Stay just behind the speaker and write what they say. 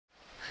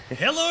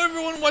Hello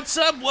everyone, what's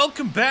up?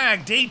 Welcome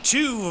back. Day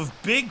 2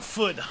 of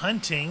Bigfoot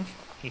hunting.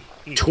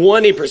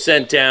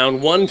 20% down,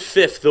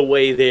 1/5 the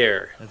way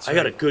there. That's I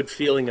got a right. good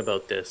feeling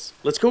about this.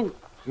 Let's go.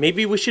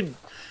 Maybe we should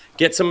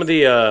get some of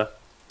the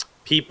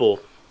people,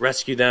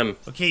 rescue them.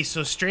 Okay,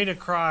 so straight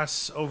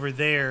across over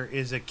there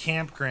is a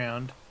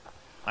campground.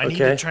 I need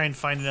to Okay. try and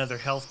find another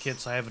health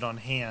kit so I have it on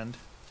hand.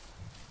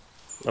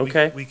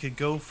 Okay. We could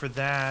go for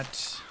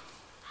that.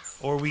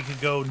 Or we could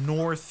go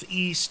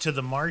northeast to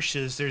the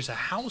marshes. There's a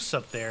house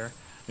up there.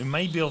 We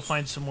might be able to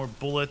find some more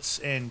bullets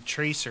and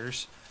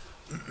tracers.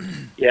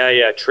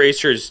 Yeah.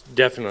 Tracers,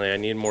 definitely. I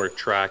need more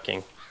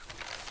tracking.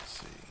 Let's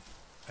see.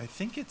 I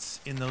think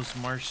it's in those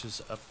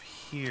marshes up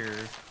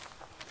here.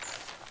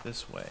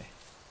 This way.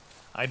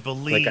 I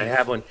believe. Like I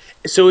have one.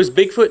 So is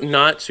Bigfoot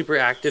not super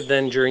active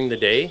then during the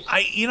day?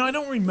 I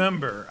don't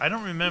remember.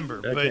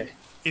 But Okay.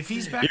 if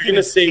he's back You're in going to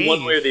his say cave,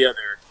 one way or the other.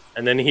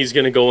 And then he's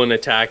going to go and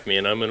attack me.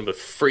 And I'm going to be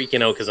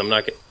freaking out because I'm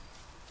not going to...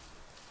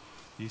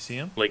 Do you see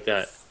him? Like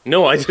that.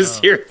 No, I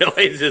just hear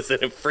noises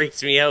and it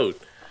freaks me out.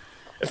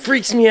 It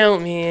freaks me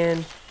out,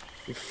 man.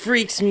 It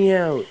freaks me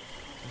out.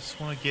 I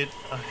just want to get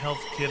a health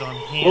kit on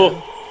hand.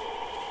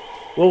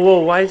 Whoa,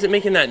 why is it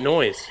making that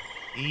noise?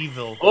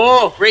 Evil.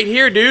 Oh, right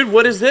here, dude.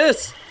 What is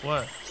this?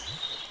 What?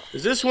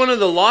 Is this one of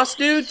the lost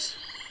dudes?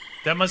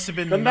 That must have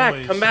been Come the back,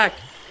 noise. come back.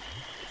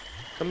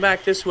 Come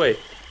back this way.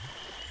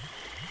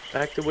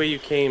 Back the way you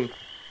came.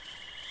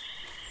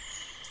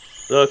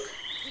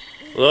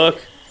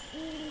 Look.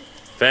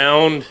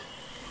 Found.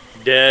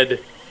 Dead.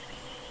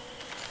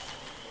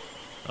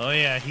 Oh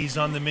yeah, he's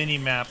on the mini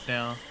map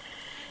now.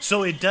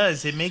 So it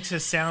does. It makes a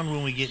sound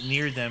when we get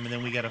near them, and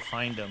then we gotta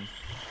find them.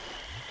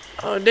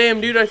 Oh, damn,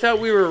 dude. I thought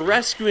we were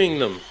rescuing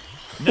them.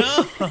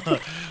 No,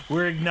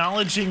 we're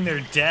acknowledging their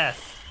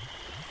death.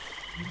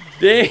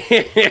 Damn,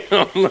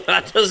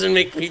 that doesn't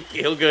make me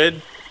feel good.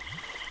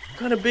 What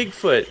kind of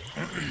Bigfoot?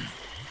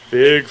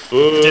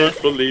 Bigfoot,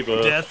 Death,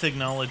 believer. death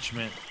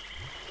acknowledgement.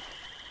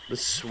 The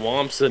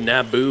swamps of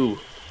Naboo.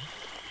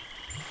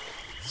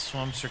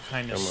 Swamps are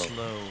kind of Come on.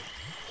 slow.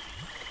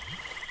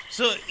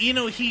 So, you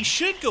know, he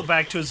should go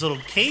back to his little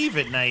cave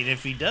at night.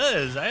 If he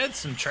does, I had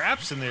some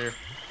traps in there.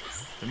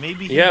 But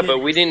maybe he Yeah, didn't- but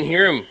we didn't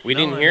hear him. We No,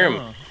 didn't I hear him.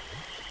 know.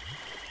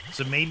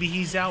 So maybe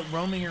he's out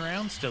roaming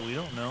around still. We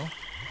don't know.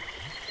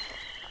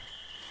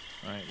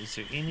 Alright, is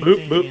there anything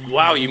Boop, boop. in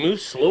Wow, here? you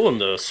move slow in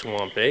the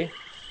swamp, eh?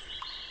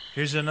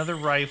 Here's another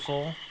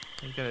rifle.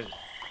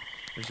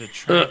 There's a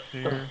trap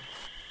here.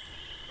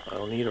 I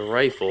don't need a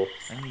rifle.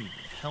 I need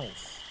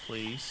health,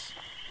 please.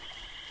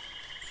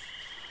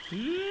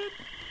 Boop.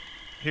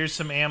 Here's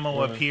some ammo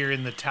up here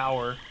in the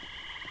tower.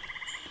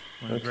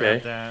 I'm gonna grab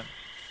Okay. that.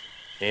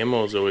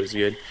 Ammo's always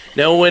good.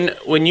 Now,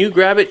 when you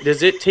grab it,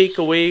 does it take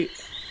away,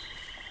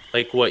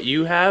 like, what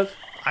you have?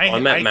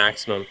 I'm at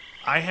maximum.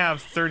 I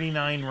have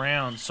 39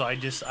 rounds, so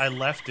I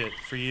left it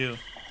for you.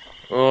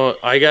 Oh,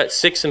 I got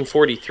 6 and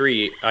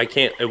 43. I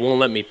can't. It won't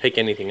let me pick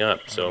anything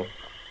up. So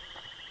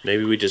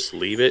maybe we just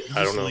leave it.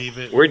 I don't know. leave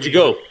it. Where'd you Leave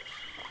go? it.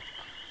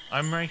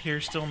 I'm right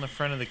here, still in the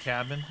front of the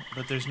cabin,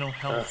 but there's no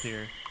health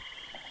here.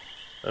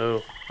 Oh,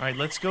 All right,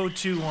 let's go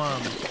to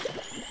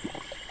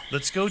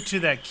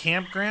that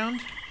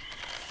campground,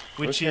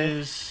 which Okay.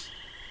 is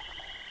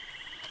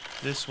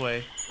this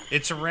way.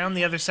 It's around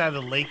the other side of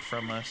the lake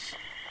from us.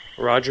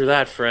 Roger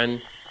that,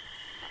 friend.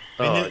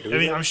 I Do we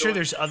mean, have I'm to sure go?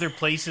 there's other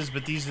places,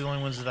 but these are the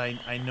only ones that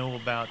I know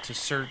about to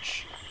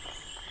search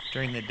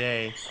during the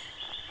day.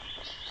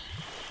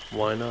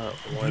 Why not?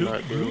 Why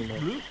not doing that?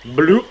 bloop.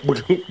 Bloop,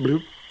 bloop,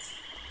 bloop.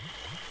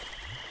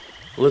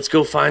 Let's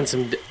go find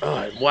some.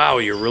 Oh, wow,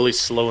 you're really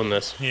slow in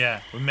this.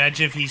 Yeah,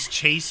 imagine if he's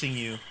chasing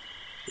you.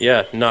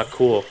 Yeah, not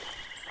cool.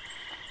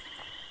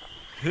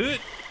 Hoot.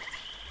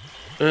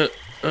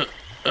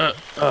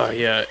 Oh,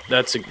 yeah,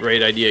 that's a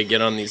great idea.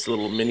 Get on these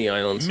little mini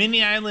islands.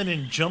 Mini island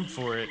and jump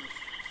for it.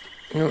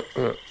 You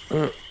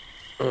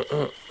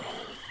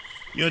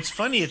know, it's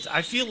funny.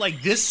 I feel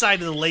like this side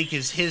of the lake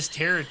is his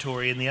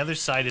territory and the other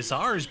side is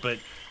ours, but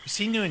we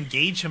seem to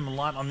engage him a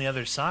lot on the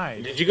other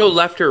side. Did you go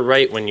left or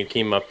right when you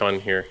came up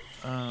on here?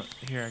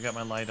 Here, I got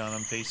my light on.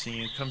 I'm facing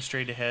you. Come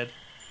straight ahead.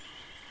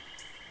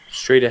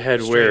 Straight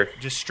ahead Straight, where?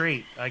 Just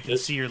straight. I can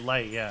This? see your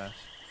light, yeah.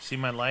 See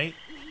my light?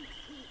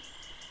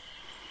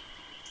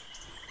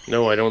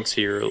 No, I don't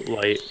see your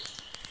light.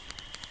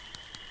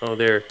 Oh,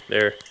 there.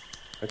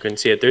 I couldn't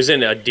see it. There's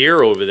a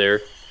deer over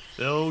there.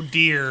 Oh,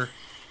 dear.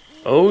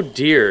 Oh,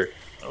 dear.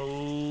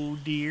 Oh,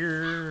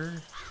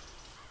 dear.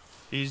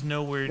 He's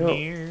nowhere No.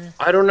 near.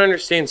 I don't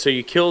understand. So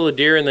you kill the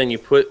deer and then you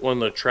put one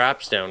of the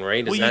traps down,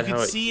 right? Is Well, you that could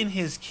how see in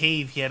his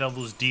cave he had all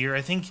those deer.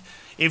 I think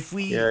if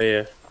we...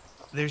 Yeah.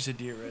 There's a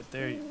deer right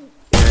there.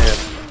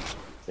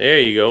 There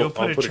you go. Go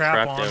put I'll a put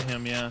trap a on trap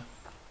him, yeah.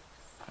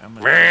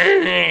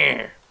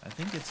 down. I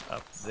think it's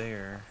up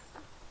there.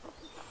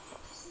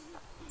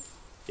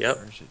 Yep.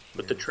 Or is it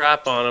Put the here?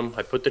 trap on him.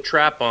 I put the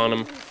trap on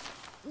him.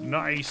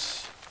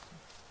 Nice.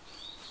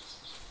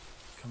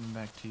 Coming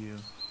back to you.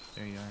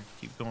 There you are.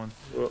 Keep going.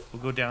 We'll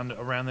go down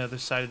around the other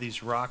side of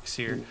these rocks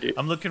here.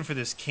 I'm looking for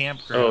this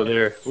campground. Oh,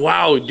 there.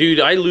 Wow, dude,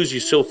 I lose you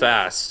so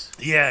fast.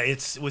 Yeah,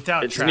 it's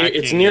without tracking.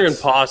 It's near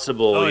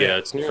impossible. Oh, yeah,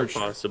 it's near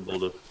impossible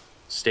to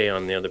stay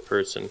on the other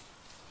person.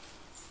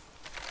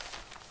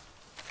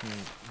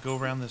 Go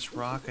around this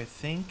rock, I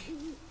think.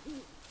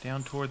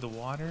 Down toward the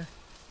water.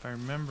 If I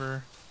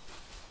remember,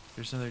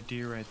 there's another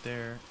deer right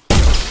there.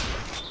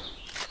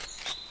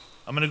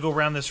 I'm going to go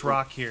around this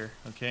rock here,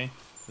 okay?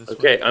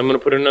 Okay, I'm going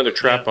to put another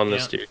trap on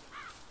this dude.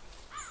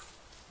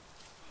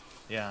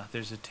 Yeah,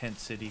 there's a tent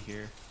city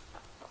here.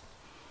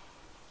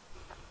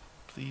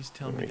 Please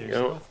tell me there's a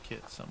health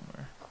kit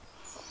somewhere.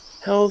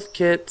 Health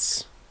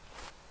kits.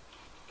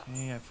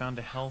 Okay, I found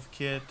a health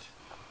kit.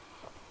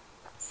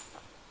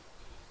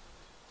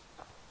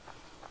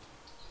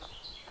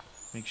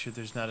 Make sure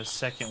there's not a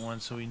second one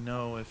so we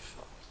know if...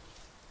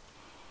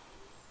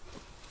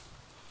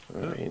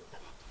 Alright.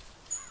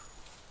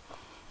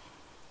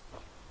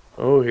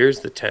 Oh,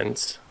 here's the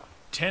tents.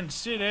 Tent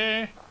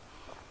city!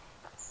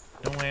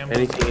 No ammo.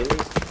 Anything in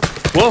these?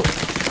 Whoa!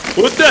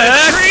 What the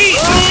heck?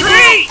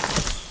 Tree!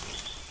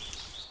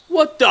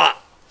 What the?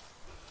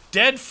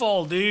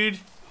 Deadfall,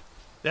 dude.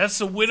 That's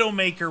the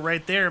Widowmaker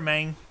right there,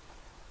 man.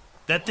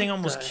 That thing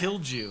almost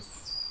killed you.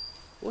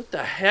 What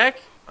the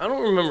heck? I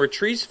don't remember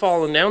trees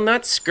falling down.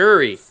 That's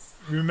scurry.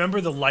 Remember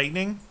the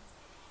lightning?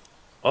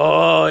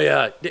 Oh,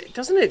 yeah.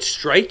 Doesn't it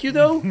strike you,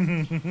 though?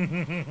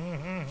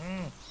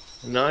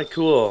 Not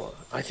cool.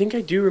 I think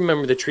I do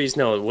remember the trees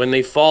now. When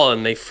they fall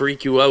and they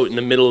freak you out in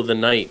the middle of the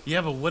night.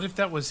 Yeah, but what if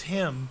that was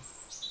him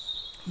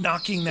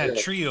knocking that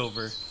tree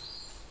over?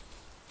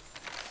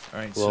 All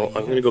right, well,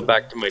 I'm going to go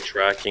back to my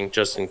tracking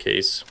just in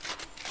case.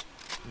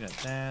 We got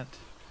that.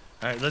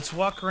 All right, let's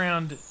walk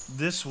around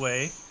this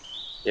way.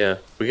 Yeah,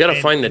 we got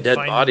to find the dead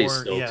bodies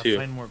still, too. Yeah,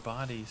 find more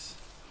bodies.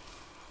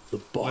 The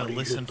bodies.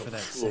 Listen for that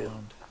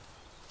sound.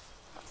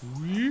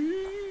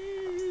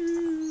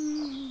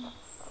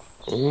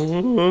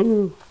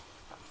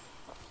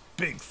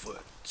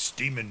 Bigfoot,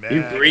 steaming mad.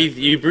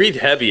 You breathe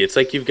heavy. It's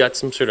like you've got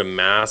some sort of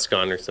mask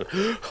on or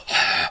something.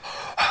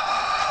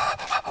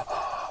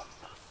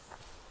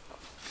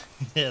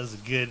 That's a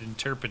good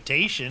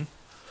interpretation.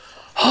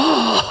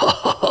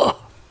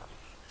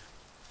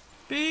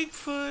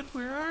 Bigfoot,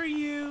 where are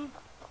you?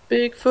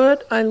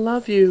 Bigfoot, I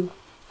love you.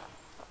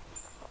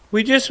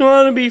 We just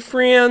want to be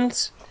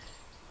friends.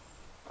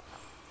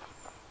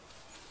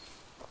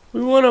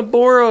 We want to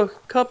bore a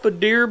cup of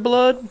deer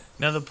blood.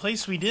 Now, the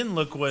place we didn't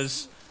look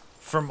was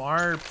from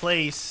our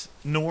place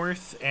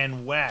north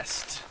and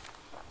west.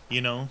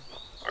 You know?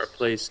 Our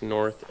place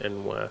north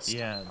and west.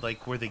 Yeah,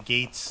 like where the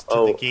gates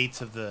the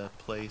gates of the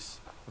place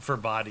for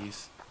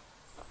bodies.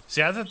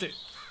 See, I thought there...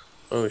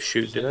 Oh,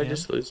 shoot. Did I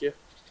just lose you?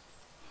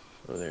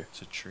 Oh, there.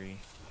 It's a tree.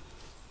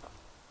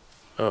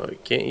 Oh, you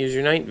can't use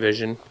your night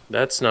vision.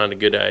 That's not a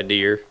good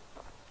idea.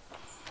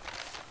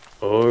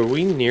 Oh, are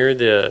we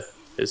near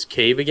his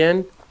cave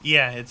again?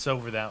 Yeah, it's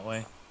over that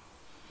way.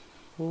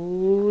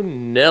 Oh,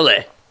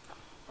 Nelly.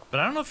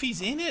 But I don't know if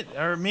he's in it,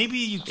 or maybe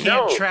you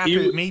can't trap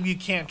it. Maybe you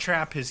can't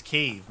trap his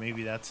cave.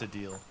 Maybe that's the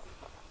deal.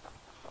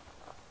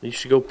 You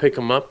should go pick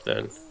him up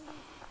then.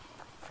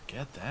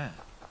 Forget that,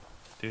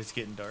 dude. It's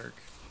getting dark.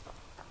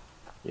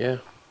 Yeah,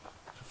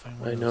 Find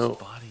one of those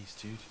bodies,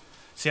 dude.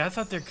 See, I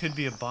thought there could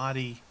be a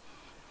body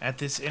at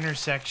this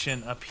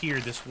intersection up here,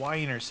 this Y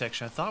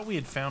intersection. I thought we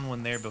had found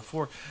one there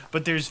before,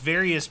 but there's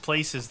various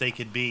places they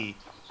could be.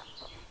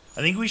 I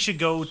think we should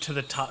go to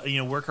the top,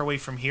 work our way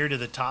from here to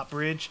the top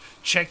bridge,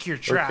 check your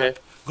trap,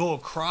 go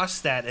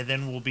across that, and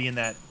then we'll be in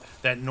that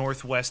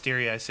northwest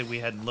area I said we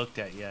hadn't looked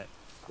at yet.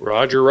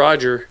 Roger,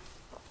 roger.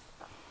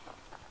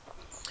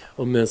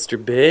 Oh,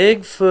 Mr.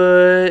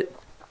 Bigfoot.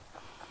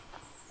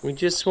 We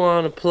just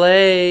want to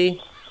play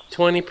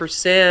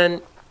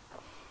 20%.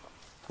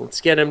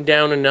 Let's get him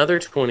down another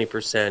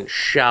 20%,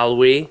 shall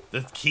we?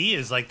 The key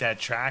is like that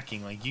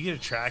tracking. Like, you get a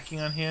tracking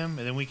on him,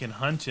 and then we can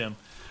hunt him.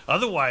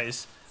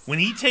 Otherwise, when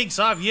he takes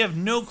off, you have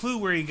no clue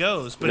where he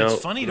goes. But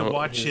it's funny to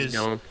watch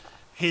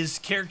his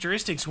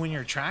characteristics when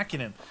you're tracking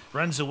him.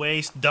 Runs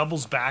away,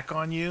 doubles back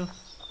on you.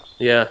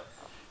 Yeah.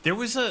 There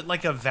was a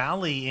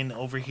valley in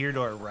over here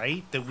to our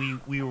right that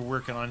we were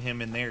working on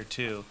him in there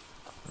too.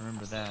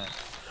 Remember that?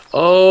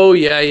 Oh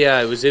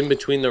yeah. It was in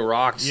between the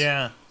rocks.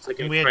 Yeah. Like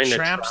and we had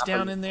traps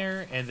down in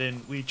there, and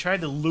then we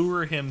tried to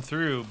lure him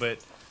through, but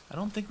I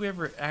don't think we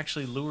ever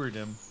actually lured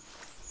him.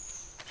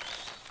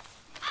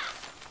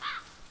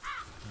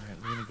 All right,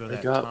 we're gonna go to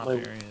that top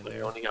area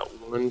there. I only got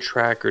one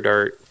tracker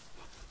dart.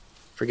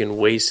 Friggin'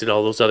 wasted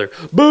all those other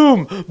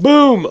boom,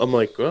 boom. I'm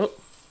like, well,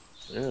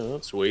 yeah,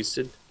 that's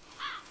wasted.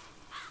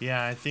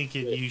 Yeah, I think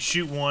you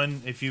shoot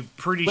one if you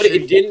pretty but sure.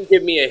 But it didn't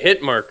give me a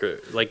hit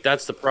marker. Like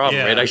that's the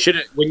problem, right? I should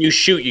have. When you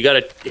shoot, you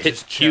gotta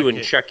hit Q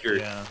and check your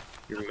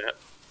map.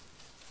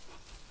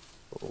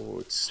 Oh,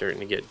 it's starting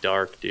to get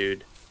dark,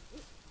 dude.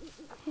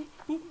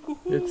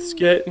 It's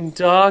getting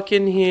dark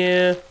in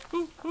here.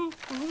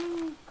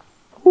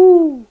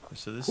 So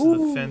this is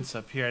the fence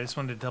up here. I just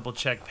wanted to double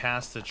check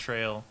past the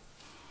trail.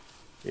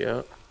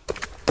 Yeah.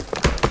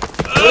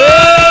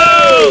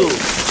 Oh!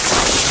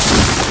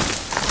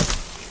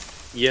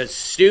 You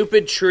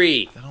stupid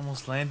tree. That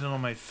almost landed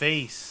on my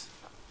face.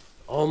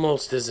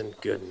 Almost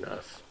isn't good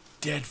enough.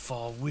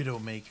 Deadfall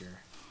Widowmaker.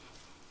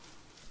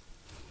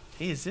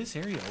 Hey, is this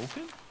area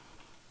open?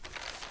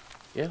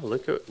 Yeah,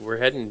 look at, we're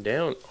heading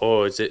down.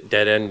 Oh, is it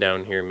dead end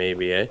down here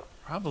maybe, eh?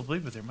 Probably,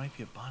 but there might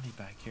be a body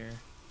back here.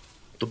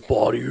 The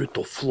body hit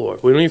the floor.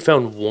 We only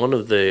found one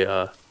of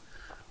the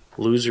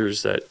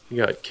losers that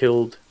got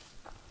killed.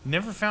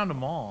 Never found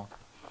them all.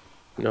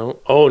 No?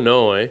 Oh,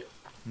 no, eh?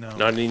 No.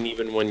 Not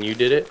even when you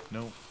did it?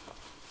 Nope.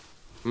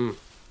 Hmm.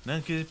 No,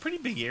 because it's a pretty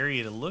big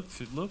area to look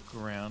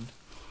around.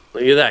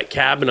 Look at that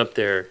cabin up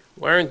there.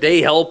 Why aren't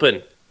they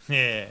helping?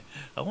 Yeah,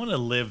 I want to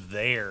live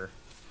there.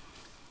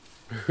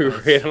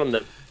 Right on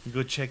the... You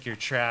go check your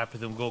trap,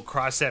 and then we'll go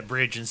across that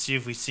bridge and see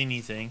if we see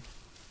anything.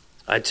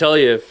 I tell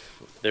you,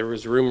 if there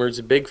was rumors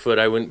of Bigfoot,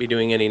 I wouldn't be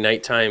doing any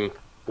nighttime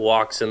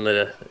walks in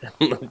the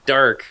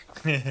dark.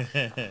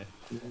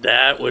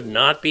 That would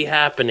not be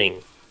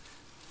happening.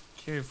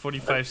 Carry a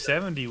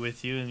 4570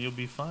 with you, and you'll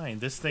be fine.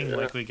 This thing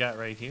like we got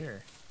right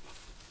here.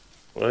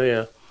 Oh,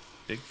 yeah.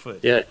 Bigfoot.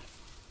 Yeah.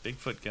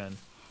 Bigfoot gun.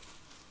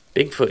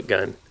 Bigfoot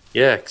gun.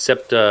 Yeah,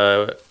 except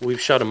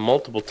we've shot him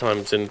multiple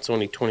times, and it's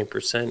only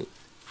 20%.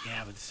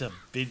 Yeah, but this is a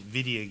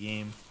video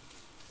game.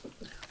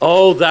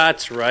 Oh,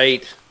 that's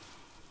right.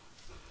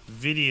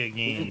 Video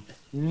game.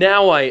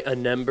 Now I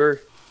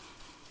remember.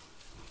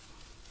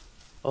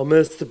 Oh,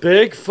 Mr.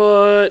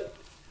 Bigfoot.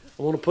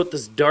 I want to put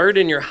this dart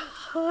in your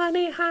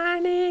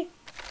honey.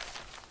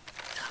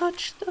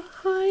 Touch the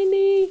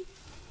honey.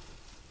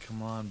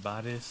 Come on,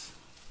 bodies.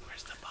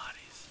 Where's the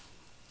bodies?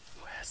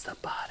 Where's the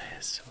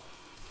bodies?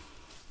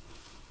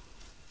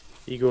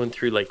 You going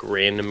through like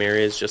random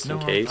areas just in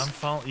case? I'm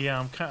following.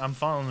 Yeah, I'm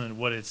following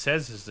what it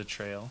says is the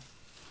trail.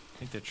 I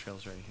think the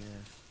trail's right here.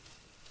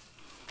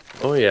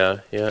 Oh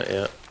yeah.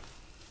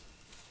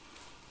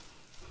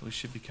 We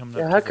should be coming up.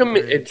 Yeah, to how the come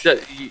bridge.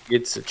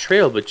 it's a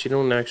trail, but you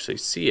don't actually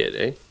see it,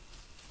 eh?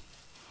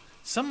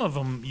 Some of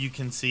them you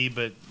can see,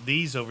 but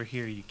these over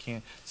here you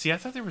can't. See, I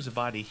thought there was a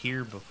body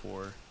here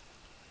before,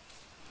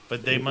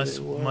 but they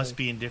must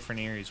be in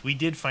different areas. We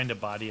did find a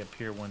body up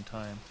here one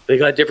time. They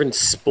got different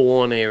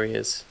spawn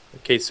areas.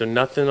 Okay, so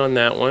nothing on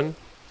that one.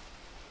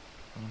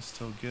 Oh, it's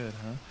still good,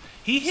 huh?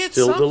 He hit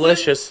Still something.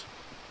 delicious.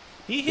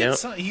 He hit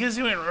something. He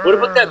went. What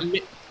about that?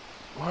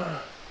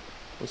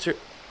 What's your?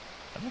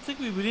 I don't think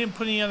we didn't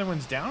put any other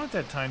ones down at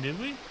that time, did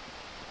we?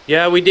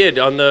 Yeah, we did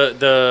on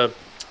the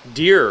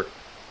deer.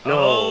 No.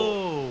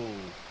 Oh.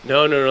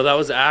 No. That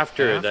was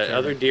after that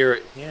other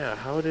deer. Yeah.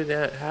 How did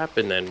that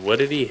happen then? What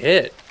did he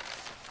hit?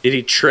 Did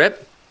he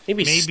trip?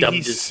 Maybe stubbed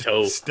his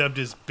toe. Stubbed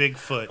his big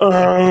foot.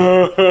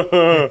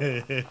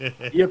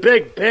 You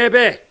big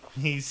baby.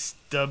 He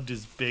stubbed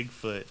his big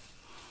foot.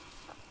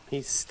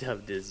 He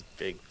stubbed his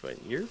big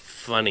foot. You're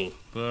funny.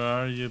 But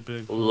are you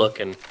big foot?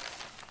 Looking.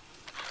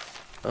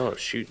 Oh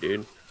shoot,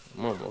 dude.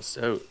 I'm almost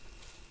out.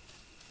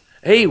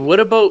 Hey,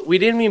 what about we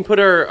didn't even put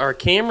our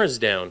cameras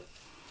down?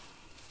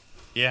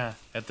 Yeah,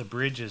 at the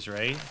bridges,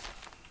 right?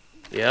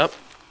 Yep.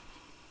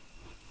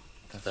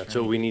 That's right.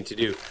 what we need to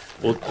do.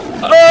 We'll... You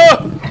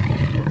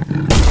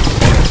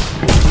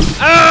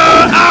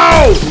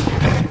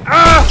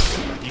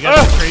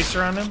got the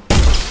tracer on him?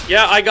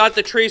 Yeah, I got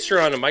the tracer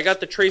on him.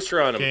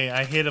 Okay,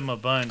 I hit him a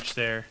bunch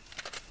there.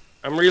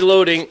 I'm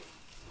reloading.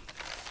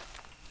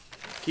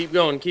 Keep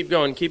going.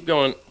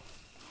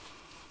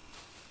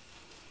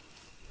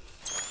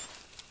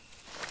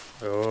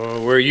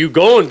 Oh, where are you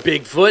going,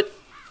 Bigfoot?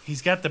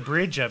 He's got the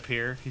bridge up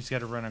here. He's got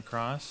to run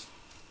across.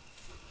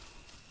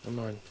 Come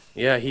on.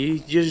 Yeah,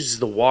 he uses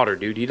the water,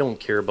 dude. He don't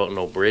care about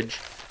no bridge.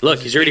 Look,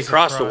 he's already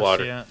crossed the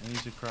water. Yeah,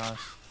 he's across.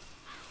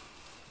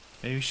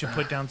 Maybe we should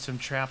put down some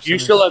traps. You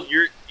still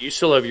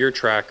have your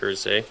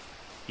trackers, eh?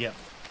 Yep.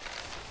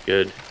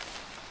 Good.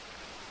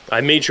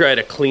 I made sure I had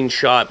a clean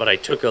shot, but I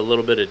took a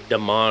little bit of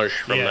damage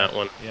from that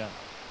one. Yeah.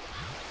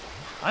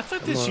 I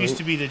thought this used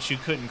to be that you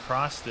couldn't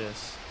cross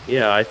this.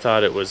 Yeah, I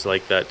thought it was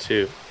like that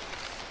too.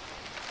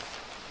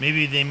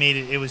 Maybe they made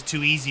it was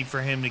too easy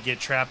for him to get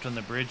trapped on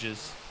the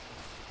bridges.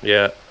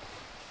 Yeah. I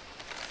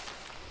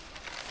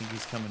think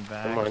he's coming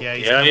back. Come on. Yeah,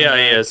 he's yeah, coming back.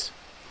 He is.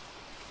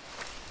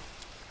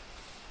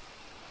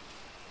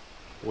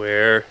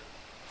 Where?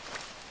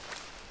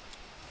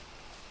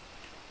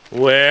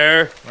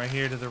 Right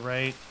here to the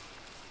right.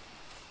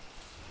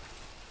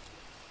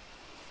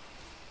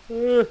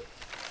 He's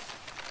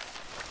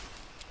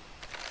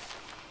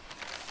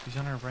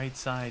on our right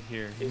side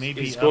here.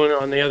 He's going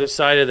on the other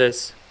side of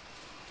this.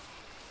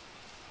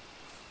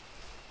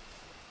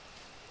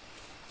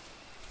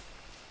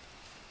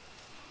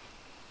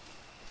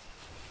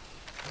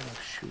 Oh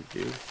shoot,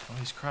 dude. Oh,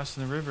 he's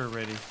crossing the river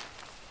already.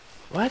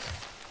 What?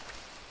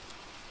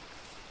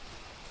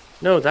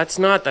 No, that's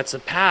not. That's a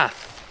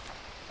path.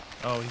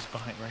 Oh, he's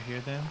behind right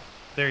here then?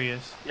 There he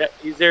is. Yeah,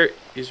 he's there.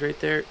 He's right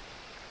there.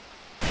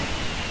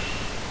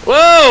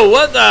 Whoa,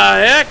 what the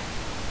heck?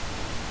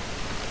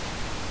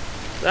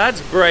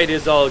 That's bright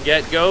as all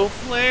get-go.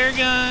 Flare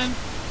gun.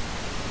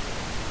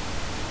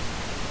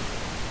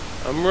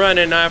 I'm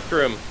running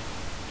after him.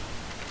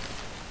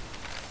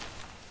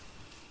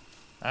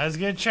 I was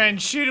gonna try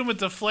and shoot him with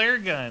the flare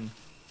gun.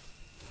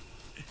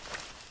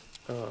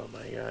 Oh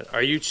my god.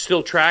 Are you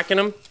still tracking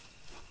him?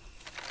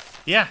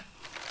 Yeah.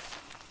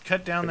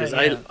 Cut down Because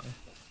that. Yeah.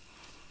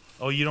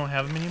 Oh, you don't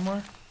have him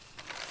anymore?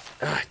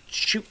 Ah,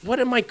 shoot, what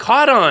am I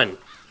caught on?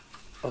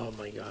 Oh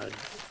my god.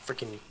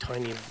 Freaking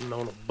tiny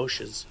amount of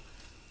bushes.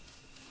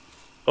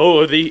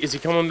 Oh, is he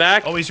coming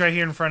back? Oh, he's right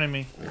here in front of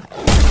me.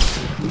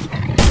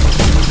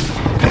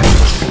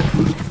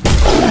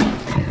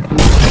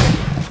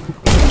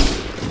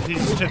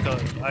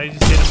 I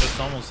just hit him with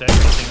almost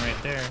everything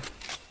right there.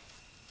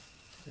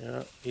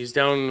 Yeah, he's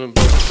down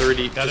about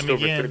 30, Got just him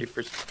over again.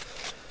 30%.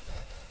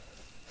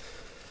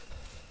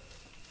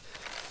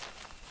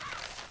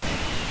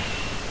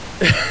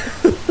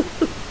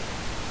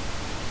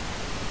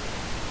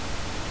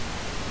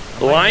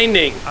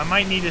 Blinding. I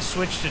might need to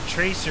switch to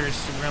tracers,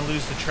 so we're gonna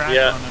lose the track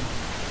Yeah. on him.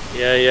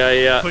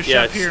 Yeah. Push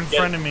yeah, up here in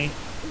front of me.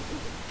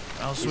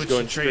 I'll switch to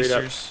going straight up.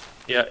 tracers.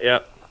 Yeah.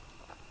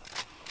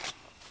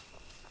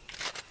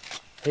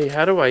 Hey,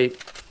 how do I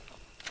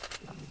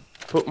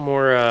put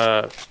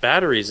more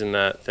batteries in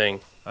that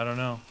thing? I don't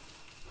know.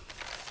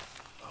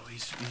 Oh,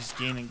 he's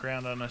gaining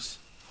ground on us.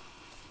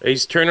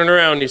 He's turning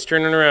around.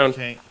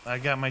 Okay, I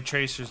got my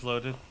tracers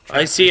loaded.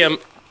 I see him.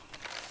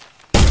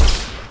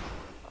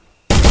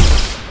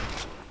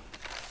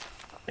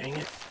 Dang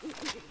it.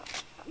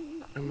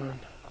 Come on.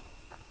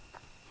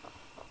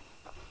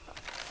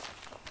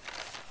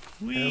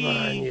 Whee! Come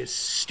on, you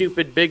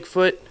stupid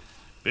Bigfoot.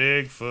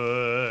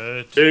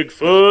 Bigfoot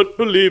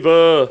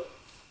believer.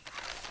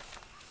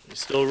 He's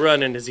still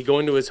running. Is he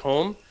going to his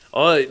home?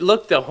 Oh,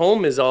 look, the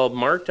home is all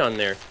marked on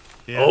there.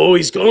 Yeah. Oh,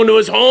 he's going to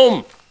his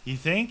home. You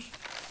think?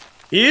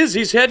 He is.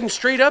 He's heading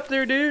straight up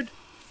there, dude.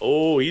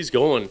 Oh, he's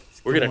going.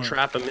 We're going going. to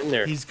trap him in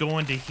there. He's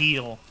going to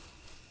heal.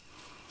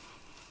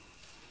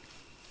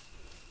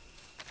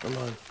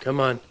 Come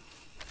on.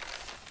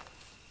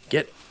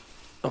 Get.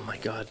 Oh my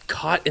god.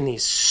 Caught in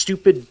these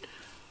stupid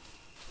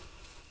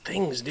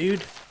things,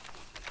 dude.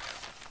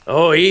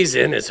 Oh, he's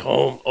in his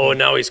home. Oh,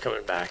 now he's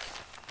coming back.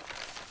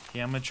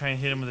 Yeah, I'm gonna try and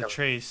hit him with a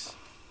trace.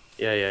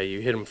 Yeah, you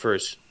hit him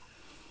first.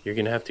 You're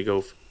gonna have to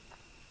go.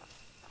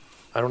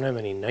 I don't have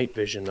any night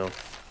vision, though.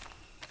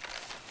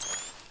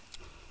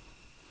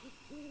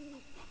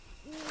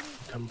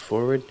 Come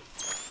forward.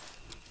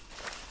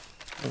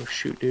 Oh,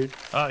 shoot, dude.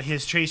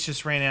 His trace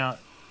just ran out.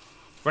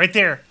 Right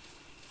there.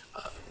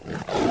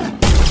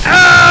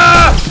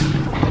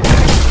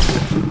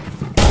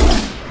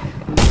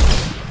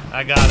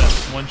 I got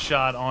him. One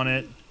shot on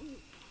it.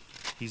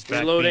 He's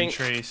back Reloading. being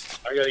traced.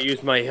 I gotta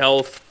use my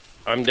health.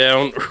 I'm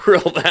down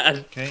real bad.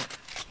 Okay.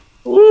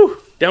 Woo!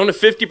 Down to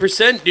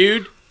 50%,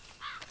 dude.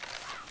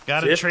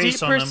 Got a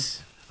trace on him.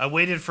 I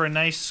waited for a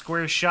nice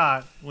square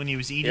shot when he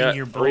was eating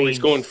your brains. Oh, he's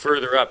going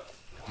further up.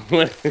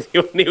 When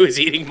he was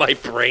eating my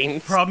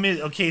brains. Problem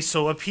is, okay,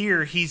 so up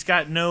here he's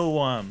got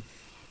no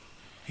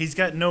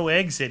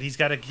exit. He's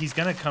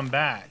gonna come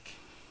back.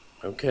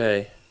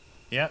 Okay.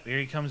 Yep, here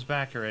he comes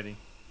back already.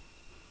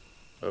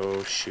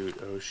 Oh shoot.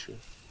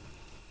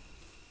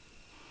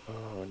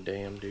 Oh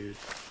damn, dude.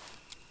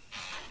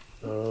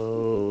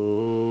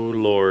 Oh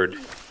Lord.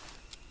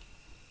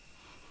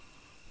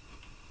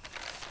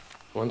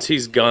 Once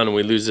he's gone,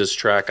 we lose this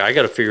track. I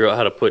gotta figure out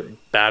how to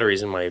put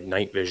batteries in my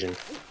night vision.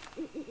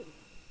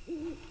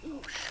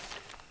 Oh shoot.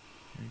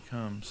 Here he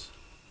comes.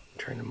 I'm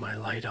turning my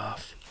light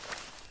off.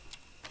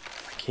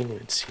 I can't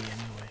even see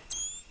anyway.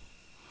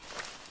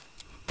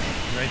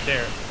 Right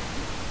there.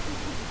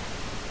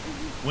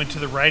 Went to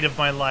the right of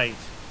my light.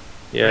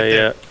 Yeah, Right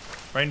there. yeah.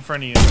 Right in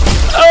front of you.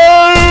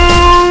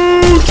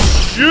 Oh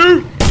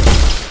shoot!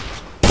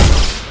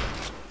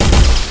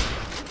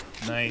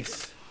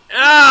 Nice.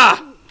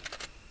 Ah!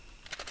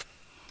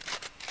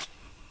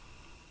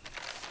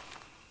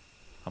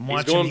 I'm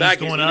watching. He's going back.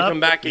 He's going gonna up. come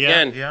back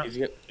Yeah, again.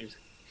 Yeah.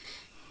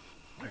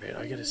 Okay,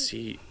 I gotta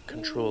see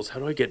controls. How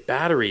do I get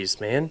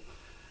batteries, man?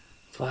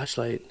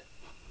 Flashlight.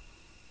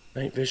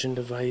 Night vision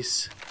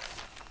device.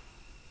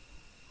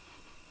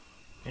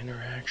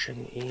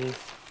 Interaction E.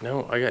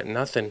 No, I got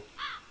nothing.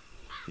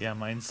 Yeah,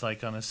 mine's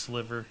like on a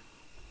sliver.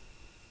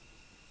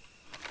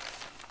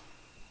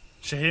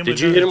 Should I hit him Did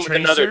with you hit him with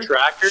tracer? another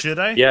tracker? Should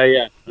I?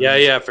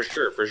 Yeah, for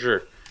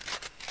sure.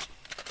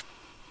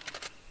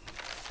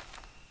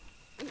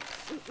 Oh,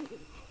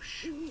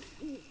 shoot.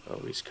 Oh,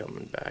 he's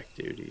coming back,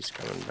 dude. He's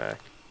coming back.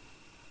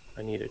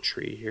 I need a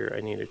tree here.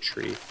 I need a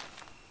tree.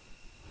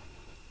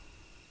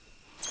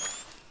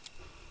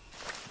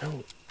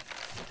 No.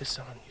 Put this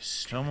on, you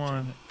stupid. Come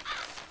on.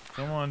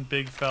 Come on,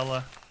 big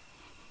fella.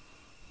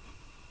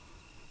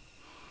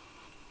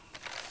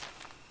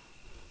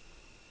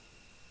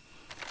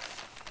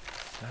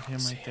 That him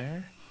right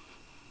there?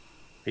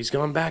 He's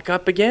going back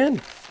up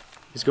again.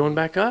 He's going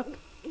back up.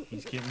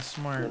 He's getting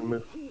smart.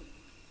 Move.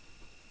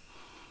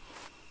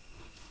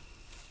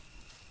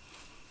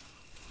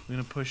 We're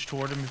gonna push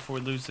toward him before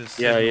we lose this.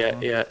 Yeah.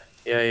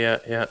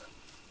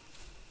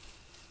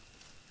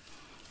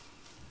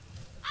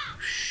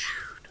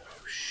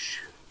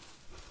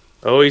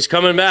 Oh, he's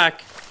coming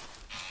back.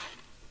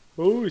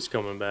 Oh, he's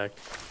coming back.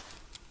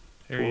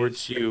 There he Towards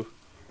is. you.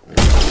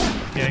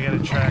 Yeah, I got a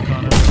track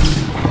on him.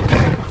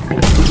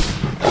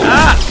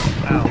 Ah!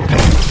 Ow.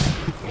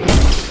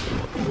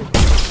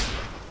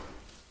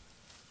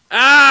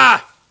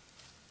 Ah!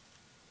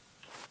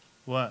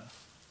 What?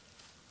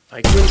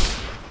 I couldn't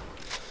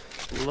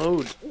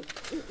load.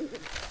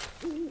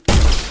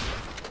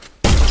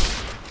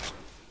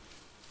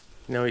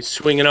 Now he's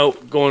swinging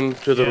out, going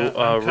to the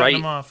I'm right.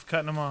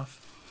 Cutting him off.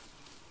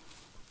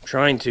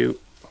 Trying to.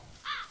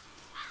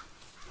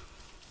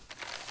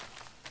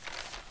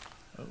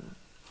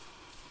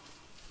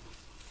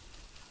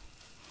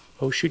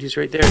 Oh shoot, he's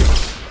right there.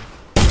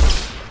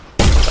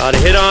 Got a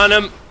hit on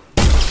him.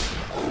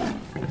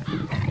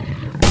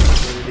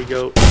 Where did he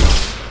go?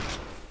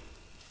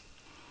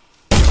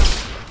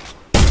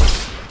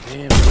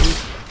 Damn, dude.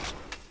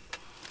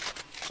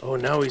 Oh,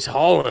 now he's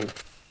hauling.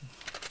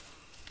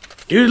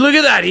 Dude, look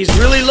at that. He's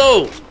really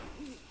low.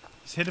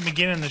 Let's hit him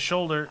again in the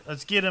shoulder.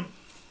 Let's get him.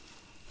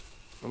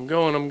 I'm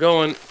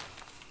going.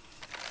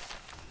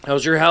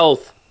 How's your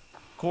health?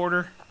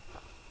 Quarter.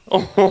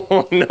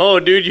 Oh, no,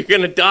 dude, you're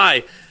gonna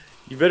die.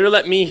 You better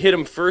let me hit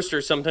him first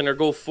or something, or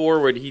go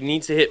forward. He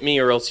needs to hit me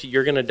or else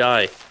you're gonna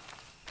die.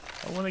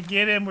 I want to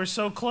get him. We're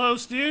so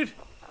close, dude.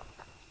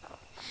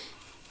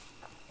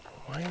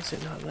 Why is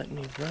it not letting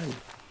me run?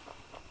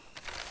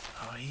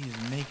 Oh,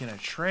 he's making a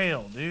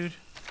trail, dude.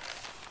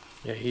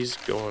 Yeah, he's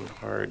going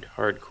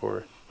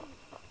hardcore.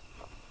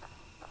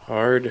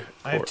 Hardcore.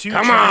 I have 2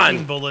 Come tracking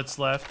on! bullets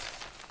left.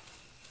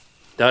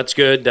 That's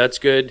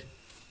good.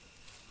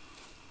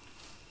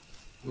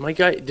 My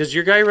guy, does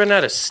your guy run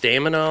out of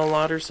stamina a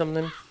lot or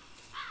something?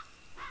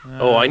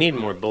 Oh, I need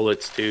more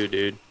bullets too,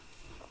 dude.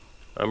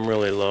 I'm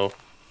really low.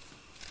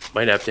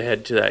 Might have to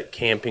head to that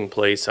camping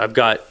place. I've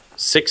got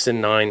 6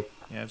 and 9.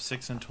 Yeah, I have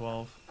 6 and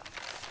 12.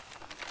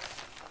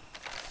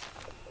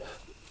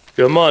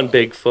 Come on,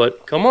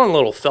 Bigfoot. Come on,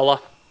 little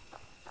fella.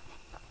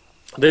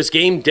 This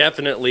game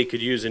definitely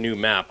could use a new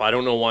map. I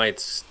don't know why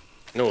it's,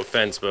 no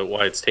offense, but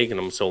why it's taking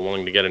them so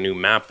long to get a new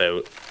map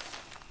out.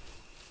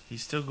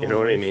 He's still going You know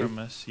what I away mean? from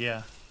us.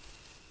 Yeah.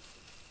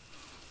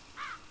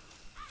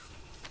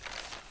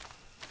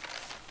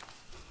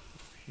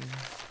 Here.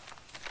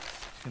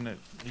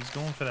 He's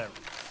going for that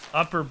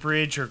upper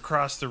bridge or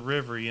across the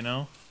river, you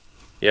know?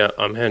 Yeah,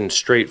 I'm heading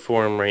straight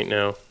for him right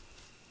now.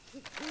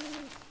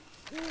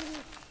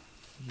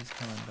 He's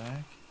coming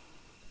back.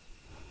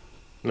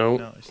 No,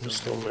 No, he's I'm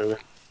still still moving.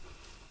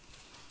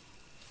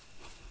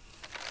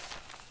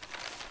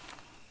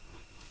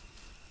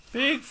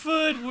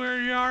 Bigfoot,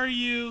 where are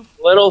you?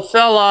 Little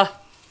fella.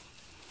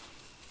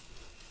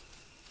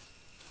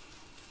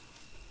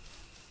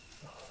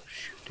 Oh,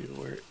 shoot, dude,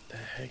 where the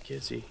heck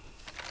is he?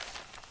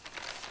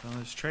 On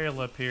this trail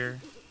up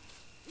here.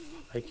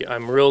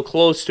 I'm real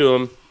close to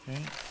him.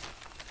 Okay.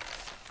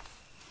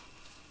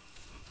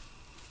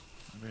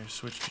 I better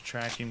switch to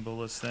tracking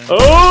bullets then.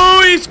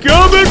 Oh, he's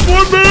coming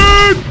for me!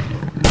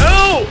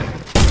 No!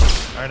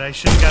 Alright, I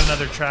should have got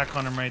another track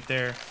on him right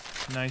there.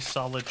 Nice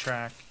solid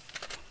track.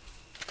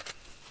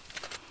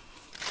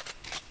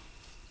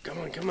 Come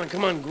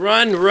on,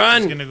 run!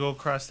 He's gonna go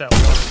across that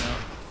water now.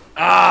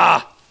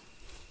 Ah!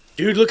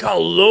 Dude, look how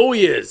low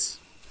he is.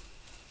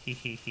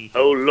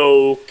 How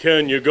low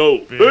can you go?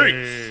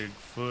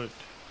 Bigfoot.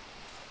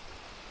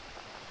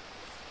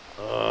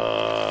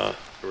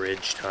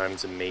 Bridge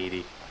times a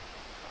matey.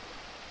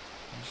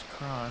 He's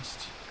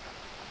crossed.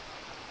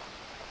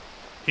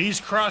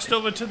 He's crossed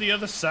over to the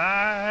other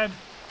side.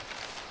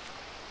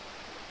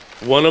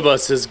 One of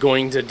us is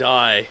going to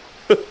die.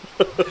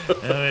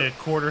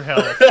 Quarter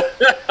health.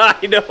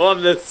 I know,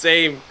 I'm the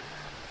same.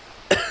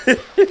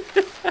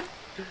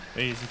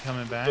 Wait, is he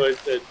coming back? So I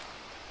said,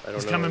 I don't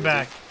He's know, coming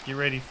back. Get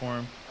ready for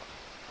him.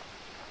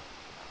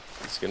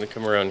 He's gonna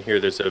come around here.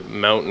 There's a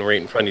mountain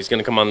right in front. He's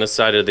gonna come on this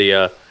side of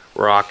the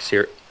rocks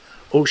here.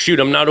 Oh shoot,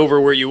 I'm not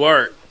over where you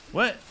are.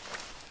 What?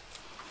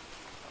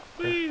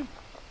 Whee.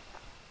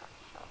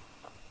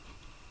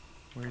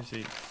 Where is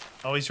he?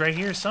 Oh, he's right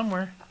here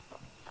somewhere.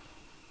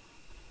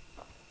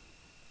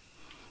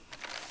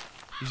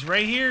 He's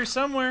right here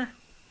somewhere.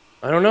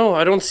 I don't know.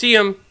 I don't see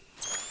him.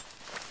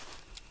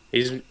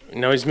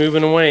 Now he's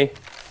moving away.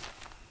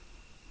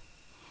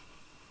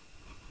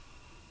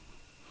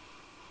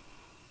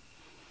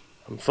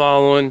 I'm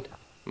following.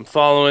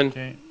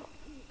 Okay.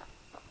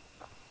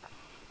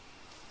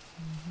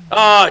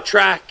 Ah,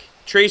 track.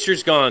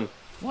 Tracer's gone.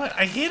 What?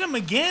 I hit him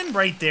again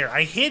right there.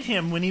 I hit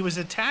him when he was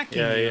attacking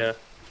you. Yeah.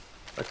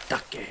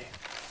 Atake.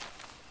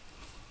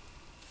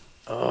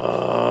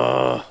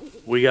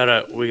 We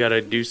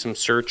gotta do some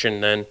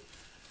searching then.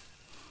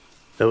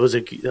 That was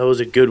a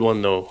good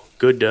one though.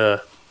 Good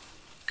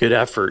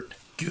effort.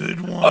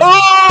 Good one.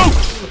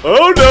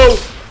 Oh no!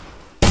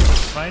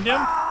 Find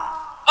him?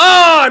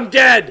 Oh, I'm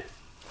dead.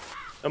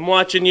 I'm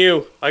watching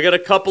you. I got a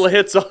couple of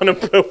hits on him,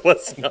 but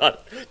what's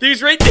not?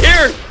 He's right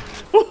there.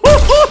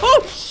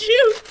 Oh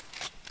shoot!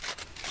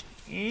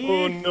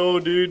 Oh no,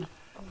 dude!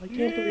 I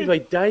can't believe I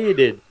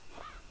dieted.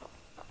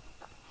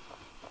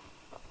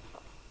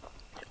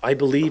 I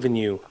believe in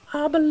you.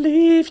 I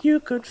believe you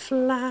could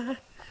fly.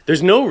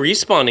 There's no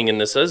respawning in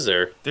this, is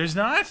there? There's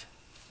not?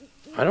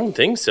 I don't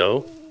think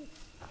so.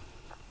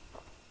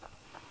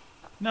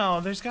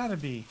 No, there's got to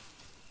be.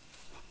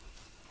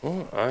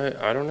 Well,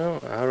 I don't know.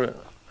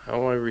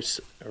 How I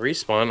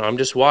respawn? I'm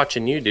just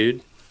watching you,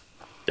 dude.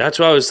 That's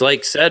why I was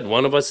said,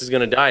 one of us is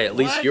going to die. At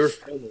least you're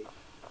filming.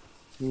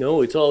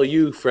 No, it's all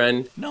you,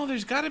 friend. No,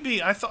 there's got to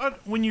be. I thought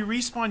when you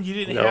respawned, you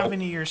didn't have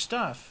any of your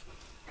stuff.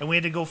 And we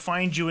had to go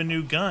find you a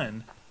new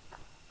gun.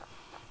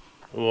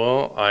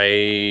 Well,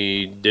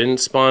 I didn't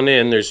spawn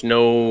in. There's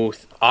no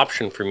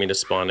option for me to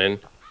spawn in.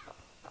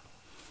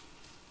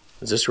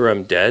 Is this where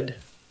I'm dead?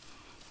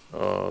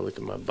 Oh, look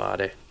at my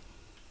body.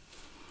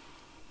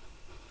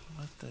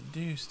 What the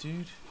deuce,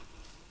 dude?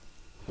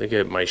 Look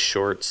at my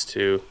shorts,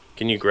 too.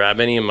 Can you grab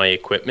any of my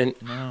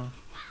equipment? No.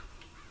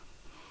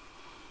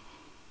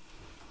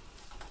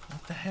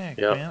 What the heck,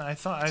 Yep. man? I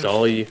thought It's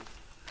all you.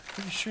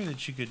 Pretty sure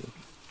that you could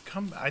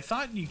come. I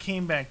thought you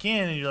came back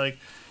in and you're like,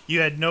 you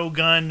had no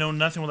gun, no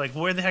nothing. We're like,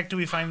 where the heck do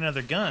we find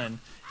another gun?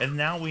 And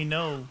now we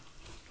know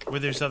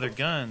where there's other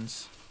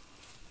guns.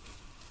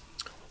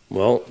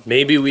 Well,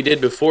 maybe we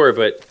did before,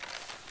 but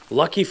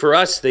lucky for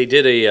us, they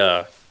did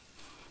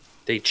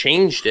they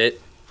changed it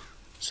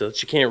so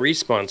that you can't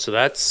respawn. So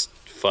that's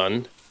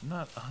fun. I'm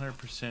not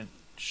 100%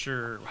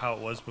 sure how it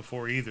was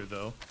before either,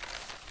 though.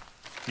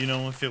 You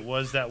know, if it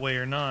was that way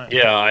or not.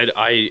 Yeah,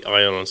 I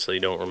honestly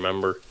don't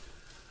remember.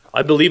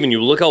 I believe in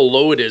you. Look how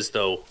low it is,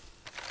 though.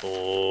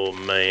 Oh,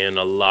 man,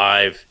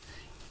 alive.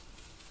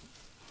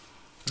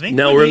 I think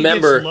now, when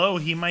remember, he gets low,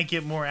 he might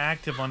get more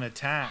active on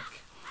attack.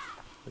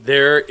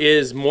 There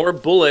is more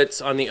bullets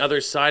on the other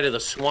side of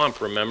the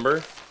swamp,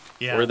 remember?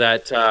 Yeah. Where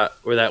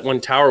that one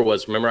tower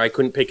was. Remember, I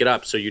couldn't pick it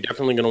up, so you're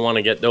definitely going to want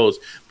to get those.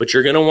 But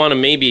you're going to want to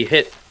maybe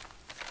hit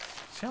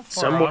See how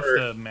far off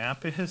the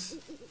map is?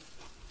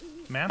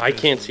 I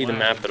can't see the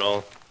map at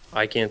all.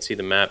 I can't see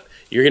the map.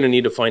 You're going to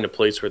need to find a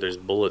place where there's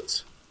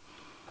bullets.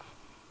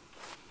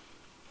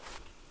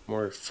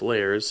 More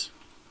flares.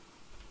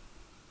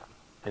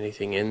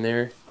 Anything in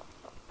there?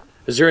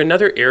 Is there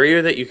another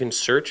area that you can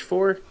search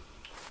for?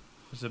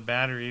 There's a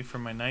battery for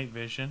my night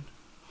vision.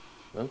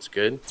 That's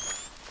good.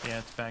 Yeah,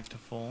 it's back to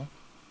full.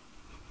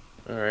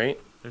 All right.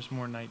 There's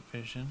more night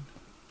vision.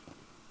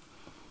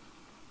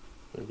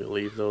 Maybe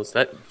leave those.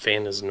 That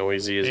fan is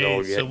noisy as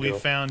all get. So we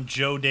found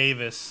Joe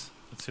Davis.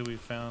 That's who we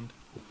found.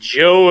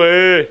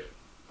 Joey!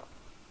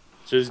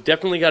 So there's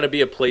definitely got to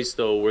be a place,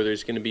 though, where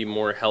there's going to be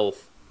more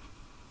health.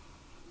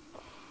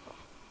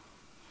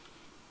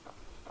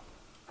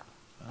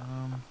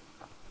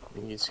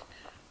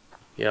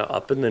 Yeah,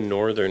 up in the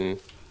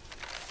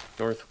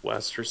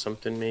northwest or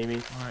something, maybe.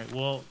 All right,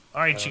 well,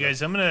 all right, you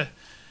guys. I'm going to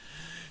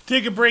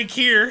take a break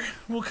here.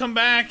 We'll come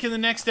back in the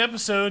next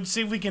episode,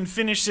 see if we can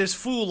finish this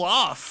fool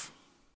off.